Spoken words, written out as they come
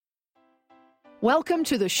Welcome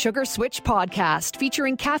to the Sugar Switch podcast,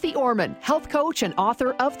 featuring Kathy Orman, health coach and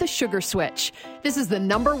author of The Sugar Switch. This is the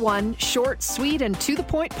 #1 short, sweet, and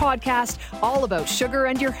to-the-point podcast all about sugar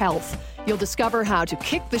and your health. You'll discover how to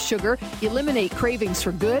kick the sugar, eliminate cravings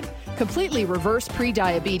for good, completely reverse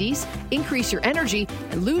pre-diabetes, increase your energy,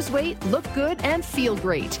 and lose weight, look good, and feel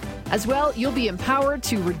great. As well, you'll be empowered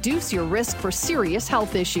to reduce your risk for serious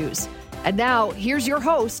health issues. And now, here's your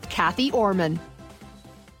host, Kathy Orman.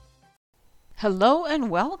 Hello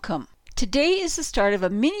and welcome. Today is the start of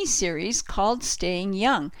a mini-series called Staying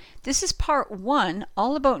Young. This is part 1,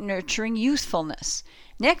 all about nurturing youthfulness.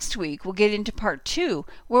 Next week, we'll get into part 2,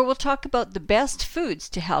 where we'll talk about the best foods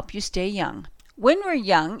to help you stay young. When we're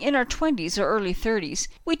young, in our 20s or early 30s,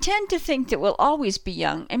 we tend to think that we'll always be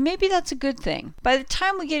young, and maybe that's a good thing. By the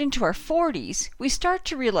time we get into our 40s, we start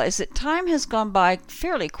to realize that time has gone by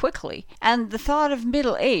fairly quickly, and the thought of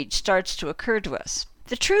middle age starts to occur to us.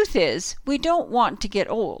 The truth is, we don't want to get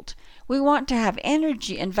old. We want to have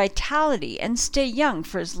energy and vitality and stay young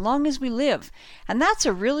for as long as we live, and that's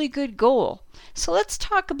a really good goal. So let's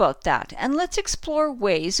talk about that, and let's explore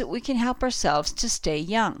ways that we can help ourselves to stay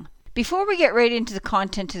young. Before we get right into the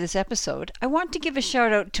content of this episode, I want to give a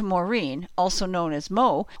shout out to Maureen, also known as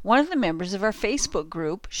Mo, one of the members of our Facebook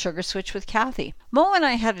group, Sugar Switch with Kathy. Mo and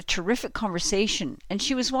I had a terrific conversation, and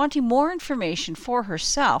she was wanting more information for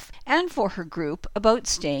herself and for her group about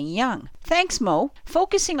staying young. Thanks, Mo.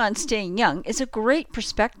 Focusing on staying young is a great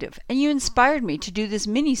perspective, and you inspired me to do this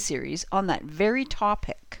mini-series on that very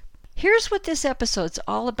topic. Here's what this episode's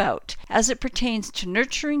all about as it pertains to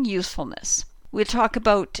nurturing youthfulness. We'll talk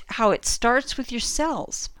about how it starts with your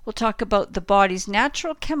cells. We'll talk about the body's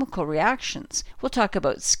natural chemical reactions. We'll talk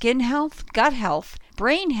about skin health, gut health,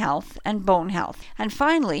 brain health, and bone health. And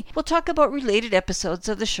finally, we'll talk about related episodes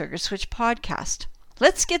of the Sugar Switch podcast.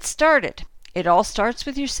 Let's get started. It all starts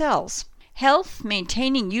with your cells. Health,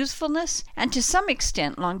 maintaining youthfulness, and to some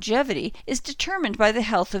extent longevity, is determined by the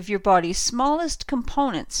health of your body's smallest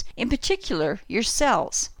components, in particular, your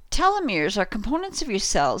cells. Telomeres are components of your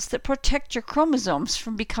cells that protect your chromosomes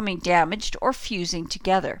from becoming damaged or fusing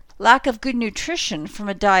together. Lack of good nutrition from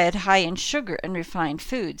a diet high in sugar and refined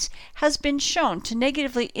foods has been shown to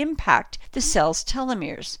negatively impact the cell's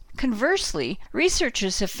telomeres. Conversely,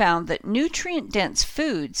 researchers have found that nutrient-dense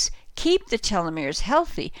foods keep the telomeres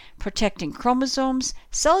healthy, protecting chromosomes,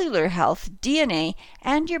 cellular health, DNA,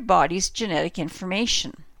 and your body's genetic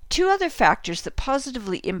information. Two other factors that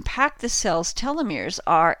positively impact the cell's telomeres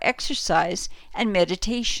are exercise and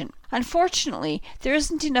meditation. Unfortunately, there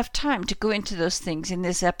isn't enough time to go into those things in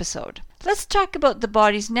this episode. Let's talk about the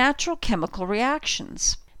body's natural chemical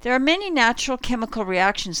reactions. There are many natural chemical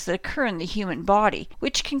reactions that occur in the human body,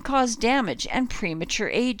 which can cause damage and premature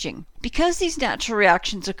aging. Because these natural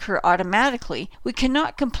reactions occur automatically, we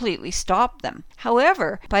cannot completely stop them.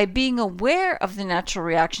 However, by being aware of the natural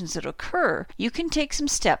reactions that occur, you can take some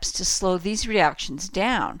steps to slow these reactions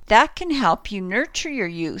down. That can help you nurture your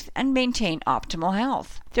youth and maintain optimal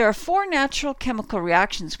health. There are 4 natural chemical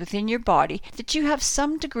reactions within your body that you have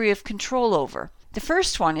some degree of control over. The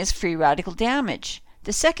first one is free radical damage.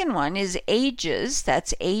 The second one is AGEs,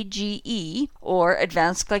 that's AGE, or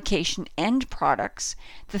advanced glycation end products.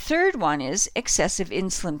 The third one is excessive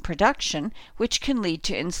insulin production, which can lead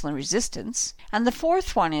to insulin resistance. And the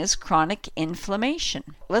fourth one is chronic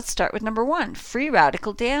inflammation. Let's start with number 1, free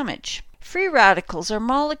radical damage. Free radicals are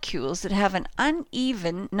molecules that have an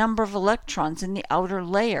uneven number of electrons in the outer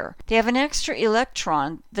layer. They have an extra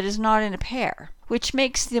electron that is not in a pair, which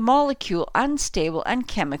makes the molecule unstable and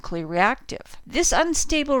chemically reactive. This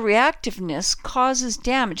unstable reactiveness causes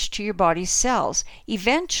damage to your body's cells,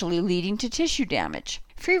 eventually leading to tissue damage.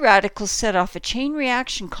 Free radicals set off a chain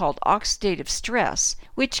reaction called oxidative stress,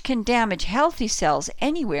 which can damage healthy cells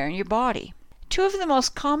anywhere in your body. Two of the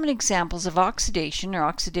most common examples of oxidation or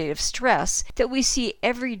oxidative stress that we see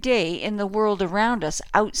every day in the world around us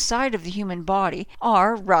outside of the human body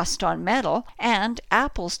are rust on metal and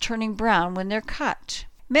apples turning brown when they're cut.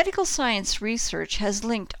 Medical science research has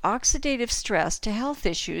linked oxidative stress to health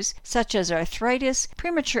issues such as arthritis,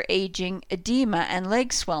 premature aging, edema and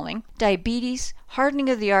leg swelling, diabetes, hardening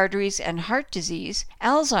of the arteries and heart disease,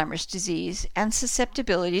 Alzheimer's disease, and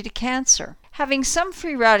susceptibility to cancer. Having some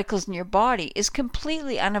free radicals in your body is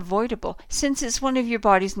completely unavoidable since it's one of your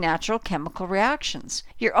body's natural chemical reactions.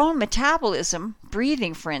 Your own metabolism,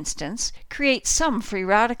 breathing for instance, creates some free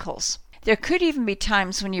radicals. There could even be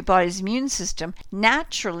times when your body's immune system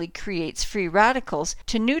naturally creates free radicals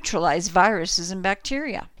to neutralize viruses and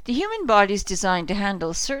bacteria. The human body is designed to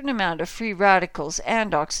handle a certain amount of free radicals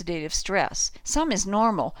and oxidative stress. Some is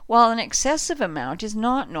normal, while an excessive amount is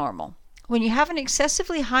not normal. When you have an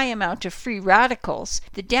excessively high amount of free radicals,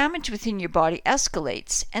 the damage within your body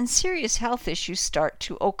escalates and serious health issues start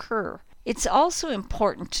to occur. It's also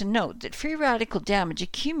important to note that free radical damage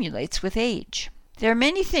accumulates with age. There are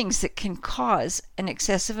many things that can cause an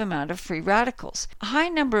excessive amount of free radicals. A high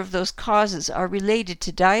number of those causes are related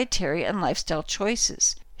to dietary and lifestyle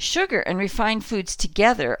choices. Sugar and refined foods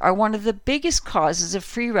together are one of the biggest causes of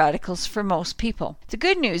free radicals for most people. The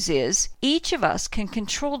good news is, each of us can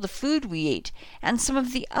control the food we eat and some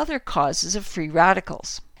of the other causes of free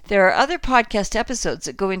radicals. There are other podcast episodes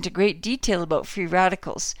that go into great detail about free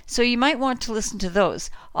radicals, so you might want to listen to those.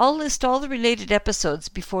 I'll list all the related episodes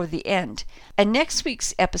before the end. And next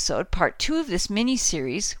week's episode, part 2 of this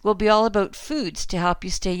mini-series, will be all about foods to help you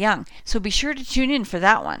stay young, so be sure to tune in for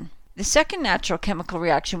that one. The second natural chemical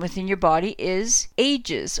reaction within your body is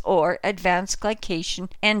AGEs, or advanced glycation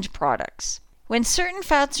end products. When certain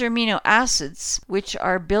fats or amino acids, which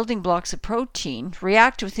are building blocks of protein,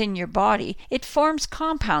 react within your body, it forms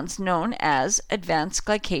compounds known as advanced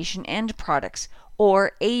glycation end products,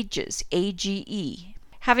 or AGEs, AGE.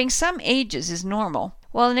 Having some AGEs is normal,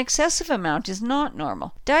 while an excessive amount is not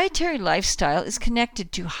normal. Dietary lifestyle is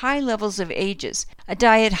connected to high levels of AGEs. A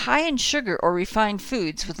diet high in sugar or refined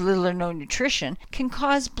foods with little or no nutrition can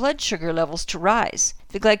cause blood sugar levels to rise.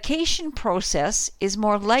 The glycation process is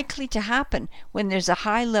more likely to happen when there's a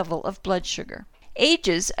high level of blood sugar.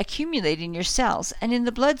 AGEs accumulate in your cells and in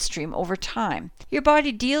the bloodstream over time. Your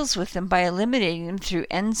body deals with them by eliminating them through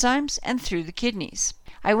enzymes and through the kidneys.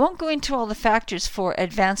 I won't go into all the factors for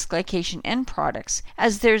advanced glycation end products,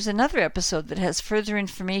 as there's another episode that has further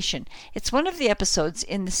information. It's one of the episodes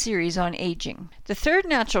in the series on aging. The third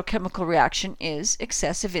natural chemical reaction is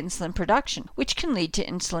excessive insulin production, which can lead to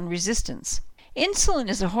insulin resistance. Insulin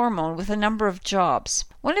is a hormone with a number of jobs.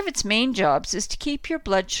 One of its main jobs is to keep your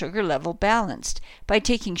blood sugar level balanced by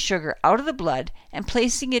taking sugar out of the blood and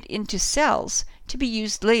placing it into cells to be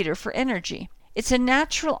used later for energy. It's a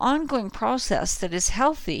natural ongoing process that is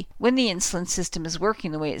healthy when the insulin system is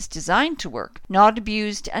working the way it's designed to work, not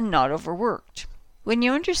abused and not overworked. When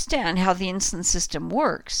you understand how the insulin system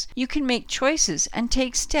works, you can make choices and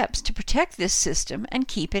take steps to protect this system and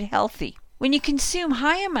keep it healthy. When you consume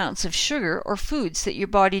high amounts of sugar or foods that your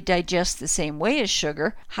body digests the same way as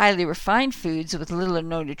sugar, highly refined foods with little or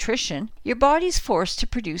no nutrition, your body's forced to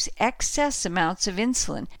produce excess amounts of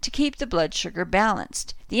insulin to keep the blood sugar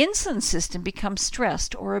balanced. The insulin system becomes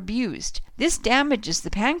stressed or abused. This damages the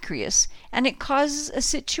pancreas, and it causes a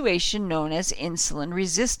situation known as insulin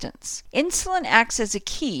resistance. Insulin acts as a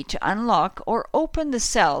key to unlock or open the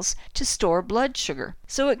cells to store blood sugar,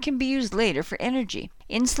 so it can be used later for energy.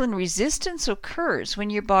 Insulin resistance occurs when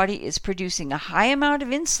your body is producing a high amount of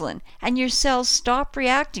insulin and your cells stop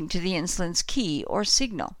reacting to the insulin's key or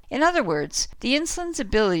signal. In other words, the insulin's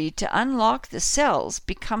ability to unlock the cells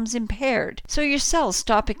becomes impaired, so your cells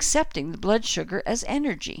stop accepting the blood sugar as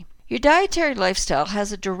energy. Your dietary lifestyle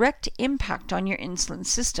has a direct impact on your insulin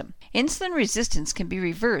system. Insulin resistance can be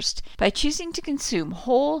reversed by choosing to consume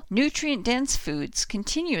whole, nutrient-dense foods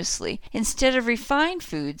continuously instead of refined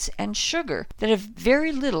foods and sugar that have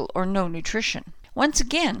very little or no nutrition. Once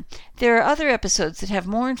again, there are other episodes that have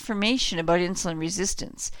more information about insulin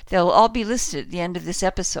resistance. They'll all be listed at the end of this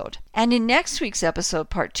episode. And in next week's episode,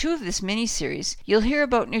 part 2 of this mini-series, you'll hear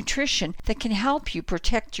about nutrition that can help you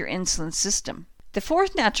protect your insulin system. The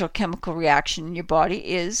fourth natural chemical reaction in your body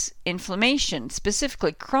is inflammation,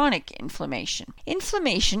 specifically chronic inflammation.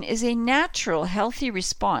 Inflammation is a natural, healthy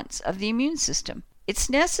response of the immune system. It's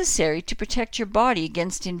necessary to protect your body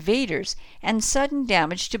against invaders and sudden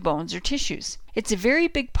damage to bones or tissues. It's a very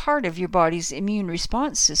big part of your body's immune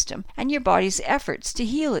response system and your body's efforts to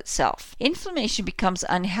heal itself. Inflammation becomes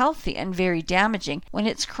unhealthy and very damaging when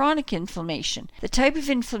it's chronic inflammation, the type of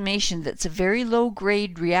inflammation that's a very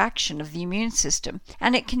low-grade reaction of the immune system,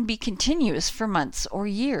 and it can be continuous for months or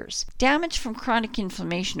years. Damage from chronic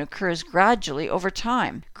inflammation occurs gradually over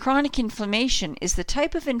time. Chronic inflammation is the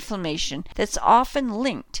type of inflammation that's often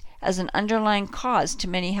linked as an underlying cause to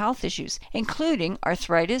many health issues, including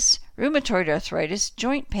arthritis, rheumatoid arthritis,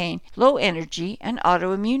 joint pain, low energy, and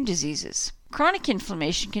autoimmune diseases. Chronic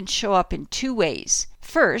inflammation can show up in two ways.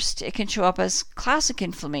 First, it can show up as classic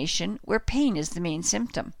inflammation, where pain is the main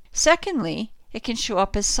symptom. Secondly, it can show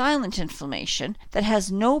up as silent inflammation that has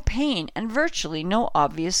no pain and virtually no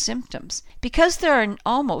obvious symptoms. Because there are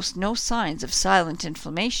almost no signs of silent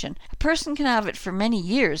inflammation, a person can have it for many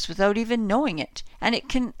years without even knowing it, and it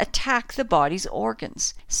can attack the body's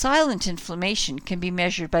organs. Silent inflammation can be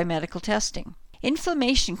measured by medical testing.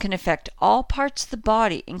 Inflammation can affect all parts of the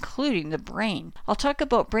body, including the brain. I'll talk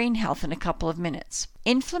about brain health in a couple of minutes.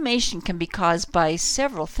 Inflammation can be caused by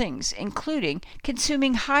several things, including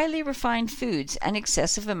consuming highly refined foods and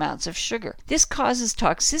excessive amounts of sugar. This causes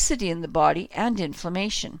toxicity in the body and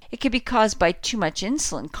inflammation. It can be caused by too much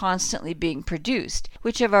insulin constantly being produced,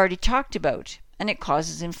 which I've already talked about, and it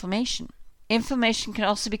causes inflammation. Inflammation can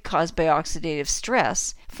also be caused by oxidative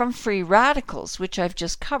stress from free radicals, which I've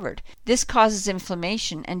just covered. This causes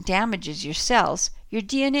inflammation and damages your cells, your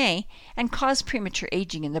DNA, and causes premature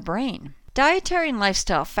aging in the brain. Dietary and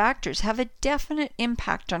lifestyle factors have a definite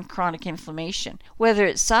impact on chronic inflammation, whether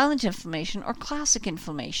it's silent inflammation or classic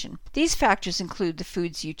inflammation. These factors include the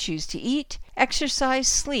foods you choose to eat, exercise,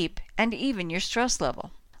 sleep, and even your stress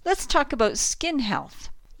level. Let's talk about skin health.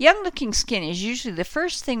 Young-looking skin is usually the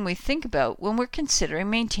first thing we think about when we're considering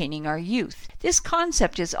maintaining our youth. This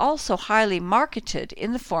concept is also highly marketed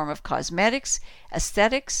in the form of cosmetics,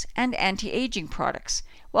 aesthetics, and anti-aging products.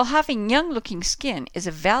 While having young-looking skin is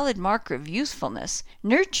a valid marker of youthfulness,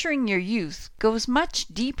 nurturing your youth goes much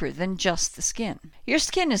deeper than just the skin. Your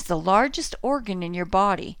skin is the largest organ in your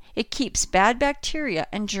body. It keeps bad bacteria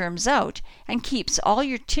and germs out and keeps all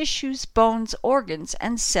your tissues, bones, organs,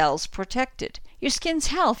 and cells protected. Your skin's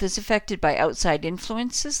health is affected by outside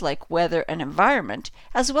influences like weather and environment,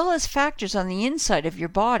 as well as factors on the inside of your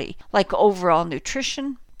body, like overall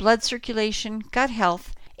nutrition, blood circulation, gut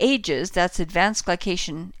health, ages, that's advanced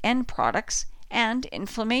glycation end products, and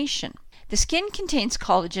inflammation. The skin contains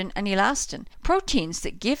collagen and elastin, proteins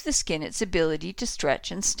that give the skin its ability to stretch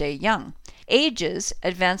and stay young. Ages,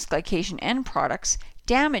 advanced glycation end products,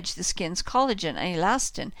 damage the skin's collagen and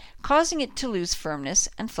elastin, causing it to lose firmness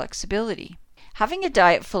and flexibility. Having a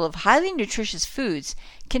diet full of highly nutritious foods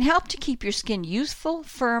can help to keep your skin youthful,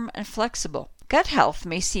 firm, and flexible. Gut health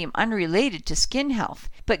may seem unrelated to skin health,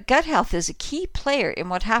 but gut health is a key player in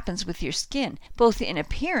what happens with your skin, both in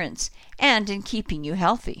appearance and in keeping you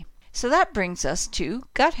healthy. So that brings us to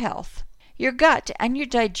gut health. Your gut and your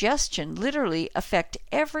digestion literally affect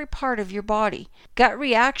every part of your body. Gut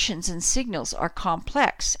reactions and signals are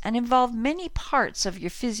complex and involve many parts of your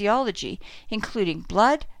physiology, including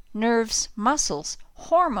blood, nerves, muscles,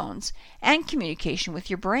 hormones, and communication with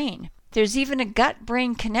your brain. There's even a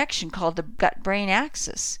gut-brain connection called the gut-brain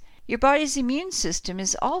axis. Your body's immune system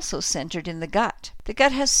is also centered in the gut. The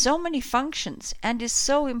gut has so many functions and is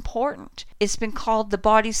so important. It's been called the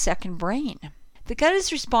body's second brain. The gut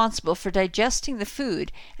is responsible for digesting the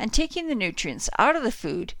food and taking the nutrients out of the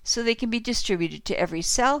food so they can be distributed to every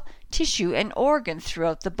cell, tissue, and organ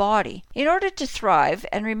throughout the body. In order to thrive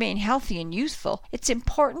and remain healthy and youthful, it's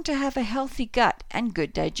important to have a healthy gut and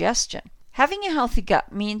good digestion. Having a healthy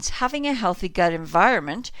gut means having a healthy gut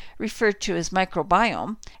environment, referred to as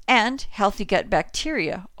microbiome, and healthy gut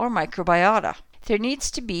bacteria, or microbiota. There needs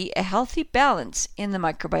to be a healthy balance in the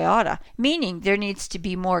microbiota, meaning there needs to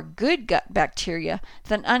be more good gut bacteria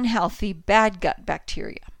than unhealthy bad gut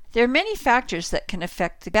bacteria. There are many factors that can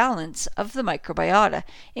affect the balance of the microbiota,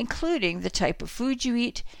 including the type of food you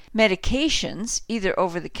eat, medications, either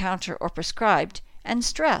over the counter or prescribed, and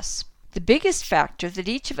stress. The biggest factor that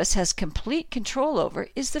each of us has complete control over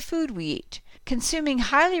is the food we eat. Consuming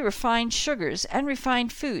highly refined sugars and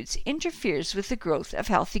refined foods interferes with the growth of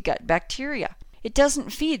healthy gut bacteria. It doesn't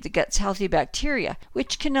feed the gut's healthy bacteria,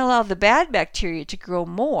 which can allow the bad bacteria to grow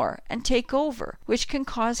more and take over, which can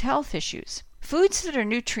cause health issues. Foods that are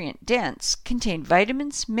nutrient dense contain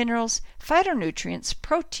vitamins, minerals, phytonutrients,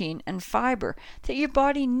 protein, and fiber that your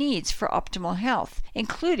body needs for optimal health,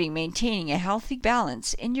 including maintaining a healthy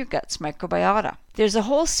balance in your gut's microbiota. There's a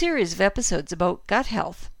whole series of episodes about gut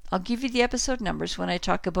health. I'll give you the episode numbers when I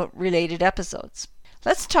talk about related episodes.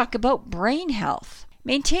 Let's talk about brain health.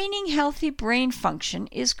 Maintaining healthy brain function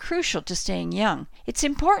is crucial to staying young. It's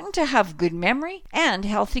important to have good memory and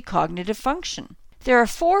healthy cognitive function. There are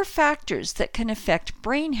 4 factors that can affect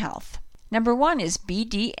brain health. Number 1 is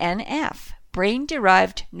BDNF,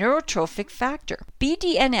 brain-derived neurotrophic factor.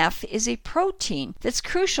 BDNF is a protein that's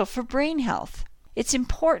crucial for brain health. It's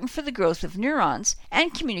important for the growth of neurons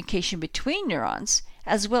and communication between neurons,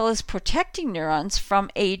 as well as protecting neurons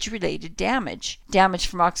from age-related damage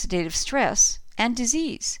from oxidative stress, and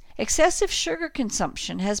disease. Excessive sugar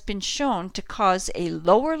consumption has been shown to cause a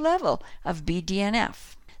lower level of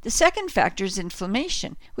BDNF. The second factor is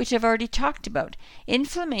inflammation, which I've already talked about.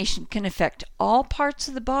 Inflammation can affect all parts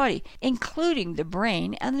of the body, including the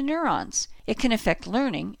brain and the neurons. It can affect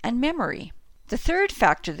learning and memory. The third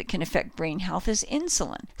factor that can affect brain health is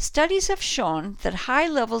insulin. Studies have shown that high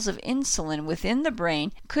levels of insulin within the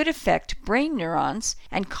brain could affect brain neurons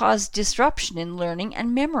and cause disruption in learning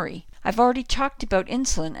and memory. I've already talked about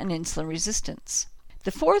insulin and insulin resistance.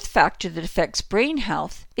 The fourth factor that affects brain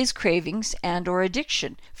health is cravings and/or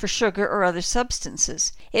addiction for sugar or other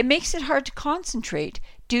substances. It makes it hard to concentrate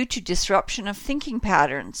due to disruption of thinking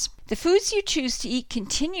patterns. The foods you choose to eat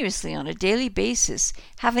continuously on a daily basis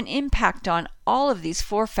have an impact on all of these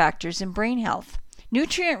four factors in brain health.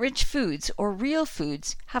 Nutrient-rich foods, or real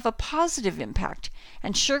foods, have a positive impact,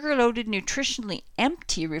 and sugar-loaded, nutritionally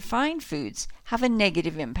empty refined foods have a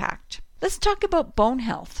negative impact. Let's talk about bone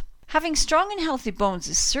health. Having strong and healthy bones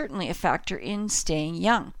is certainly a factor in staying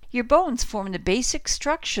young. Your bones form the basic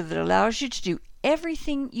structure that allows you to do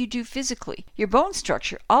everything you do physically. Your bone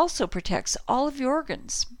structure also protects all of your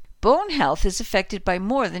organs. Bone health is affected by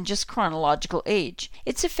more than just chronological age.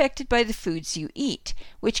 It's affected by the foods you eat,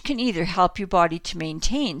 which can either help your body to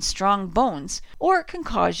maintain strong bones, or it can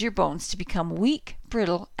cause your bones to become weak,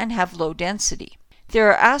 brittle, and have low density. There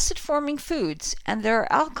are acid-forming foods and there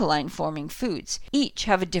are alkaline-forming foods. Each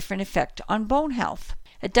have a different effect on bone health.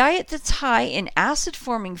 A diet that's high in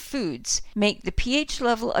acid-forming foods make the pH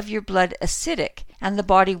level of your blood acidic, and the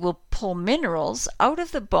body will pull minerals out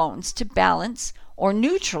of the bones to balance or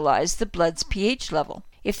neutralize the blood's pH level.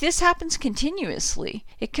 If this happens continuously,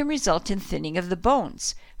 it can result in thinning of the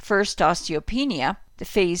bones. First osteopenia, the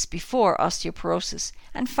phase before osteoporosis,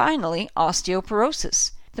 and finally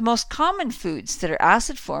osteoporosis. The most common foods that are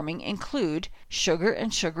acid-forming include sugar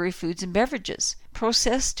and sugary foods and beverages,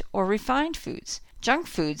 processed or refined foods, junk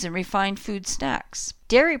foods and refined food snacks,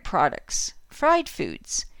 dairy products, fried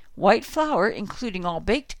foods, white flour including all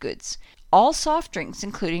baked goods, all soft drinks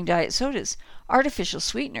including diet sodas, artificial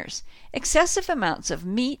sweeteners, excessive amounts of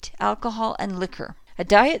meat, alcohol, and liquor. A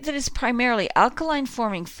diet that is primarily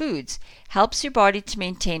alkaline-forming foods helps your body to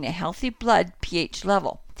maintain a healthy blood pH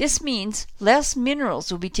level. This means less minerals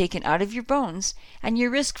will be taken out of your bones, and your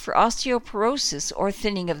risk for osteoporosis or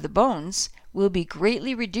thinning of the bones will be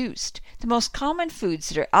greatly reduced. The most common foods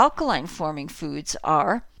that are alkaline-forming foods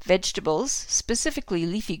are vegetables, specifically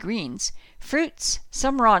leafy greens, fruits,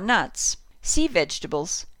 some raw nuts, sea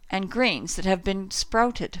vegetables, and grains that have been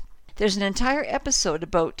sprouted. There's an entire episode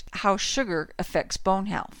about how sugar affects bone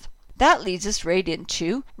health. That leads us right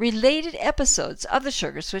into related episodes of the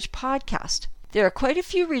Sugar Switch podcast. There are quite a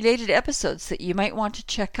few related episodes that you might want to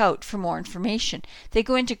check out for more information. They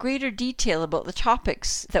go into greater detail about the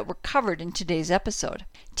topics that were covered in today's episode.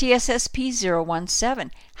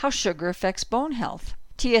 TSSP138, How Sugar Affects Bone Health.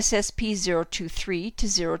 TSSP023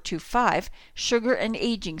 to 025, Sugar and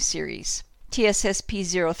Aging Series.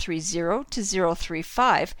 TSSP030 to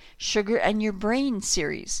 035, Sugar and Your Brain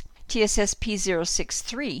Series.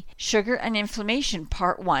 TSSP063, Sugar and Inflammation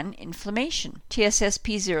Part 1, Inflammation.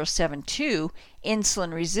 TSSP072,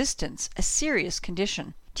 Insulin Resistance, a serious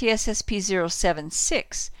condition.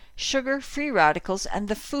 TSSP076, Sugar, Free Radicals, and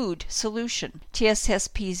the Food Solution.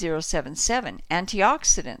 TSSP077,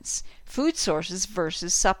 Antioxidants, Food Sources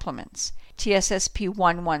versus Supplements.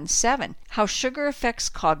 TSSP117, How Sugar Affects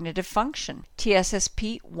Cognitive Function.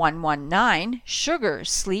 TSSP119, Sugar,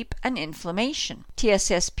 Sleep, and Inflammation.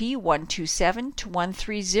 TSSP127 to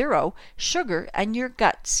 130, Sugar and Your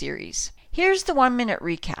Gut Series. Here's the 1-minute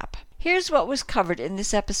recap. Here's what was covered in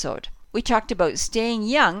this episode. We talked about staying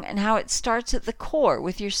young and how it starts at the core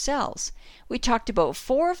with your cells. We talked about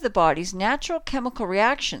 4 of the body's natural chemical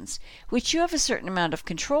reactions, which you have a certain amount of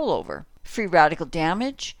control over. Free radical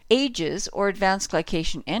damage, ages or advanced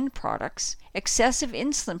glycation end products, excessive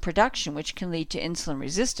insulin production which can lead to insulin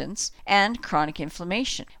resistance, and chronic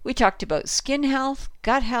inflammation. We talked about skin health,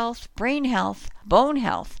 gut health, brain health, bone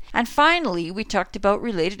health, and finally we talked about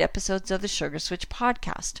related episodes of the Sugar Switch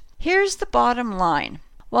podcast. Here's the bottom line.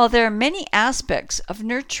 While there are many aspects of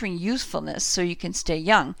nurturing youthfulness so you can stay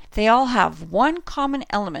young, they all have one common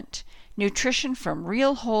element: nutrition from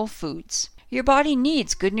real whole foods. Your body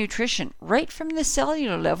needs good nutrition right from the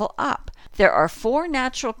cellular level up. There are 4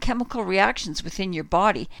 natural chemical reactions within your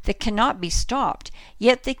body that cannot be stopped,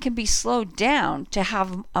 yet they can be slowed down to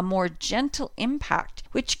have a more gentle impact,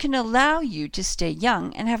 which can allow you to stay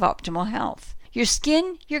young and have optimal health. Your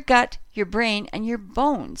skin, your gut, your brain, and your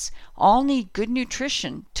bones all need good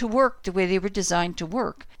nutrition to work the way they were designed to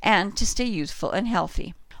work and to stay youthful and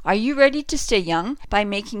healthy. Are you ready to stay young by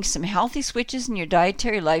making some healthy switches in your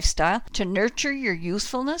dietary lifestyle to nurture your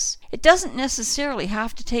youthfulness? It doesn't necessarily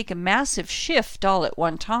have to take a massive shift all at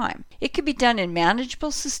one time. It can be done in manageable,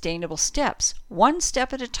 sustainable steps, one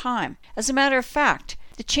step at a time. As a matter of fact,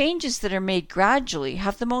 the changes that are made gradually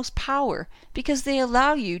have the most power because they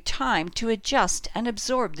allow you time to adjust and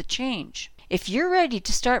absorb the change. If you're ready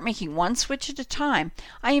to start making one switch at a time,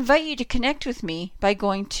 I invite you to connect with me by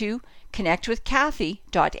going to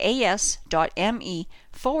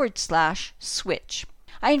connectwithkathy.as.me/switch.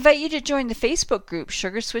 I invite you to join the Facebook group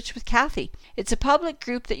Sugar Switch with Kathy. It's a public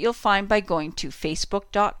group that you'll find by going to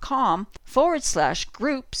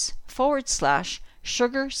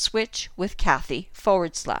facebook.com/groups/Sugar Switch with Kathy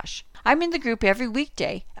 /. I'm in the group every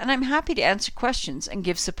weekday, and I'm happy to answer questions and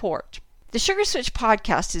give support. The Sugar Switch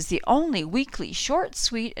podcast is the only weekly short,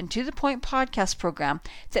 sweet, and to-the-point podcast program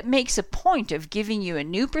that makes a point of giving you a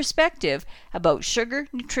new perspective about sugar,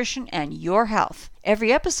 nutrition, and your health.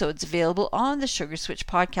 Every episode is available on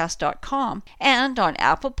thesugarswitchpodcast.com and on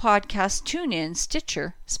Apple Podcasts, TuneIn,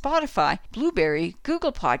 Stitcher, Spotify, Blueberry,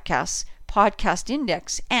 Google Podcasts, Podcast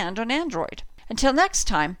Index, and on Android. Until next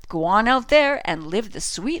time, go on out there and live the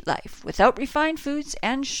sweet life without refined foods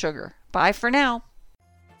and sugar. Bye for now.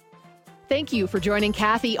 Thank you for joining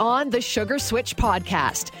Kathy on the Sugar Switch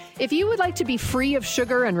podcast. If you would like to be free of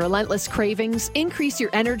sugar and relentless cravings, increase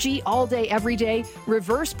your energy all day, every day,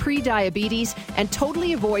 reverse pre-diabetes, and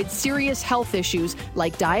totally avoid serious health issues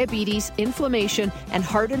like diabetes, inflammation, and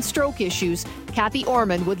heart and stroke issues, Kathy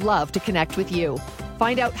Orman would love to connect with you.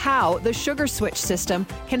 Find out how the Sugar Switch system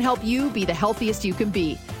can help you be the healthiest you can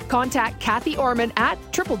be. Contact Kathy Orman at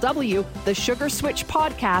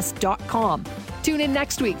www.thesugarswitchpodcast.com. Tune in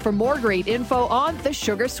next week for more great info on the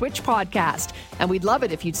Sugar Switch podcast. And we'd love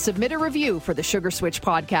it if you'd submit a review for the Sugar Switch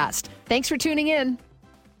podcast. Thanks for tuning in.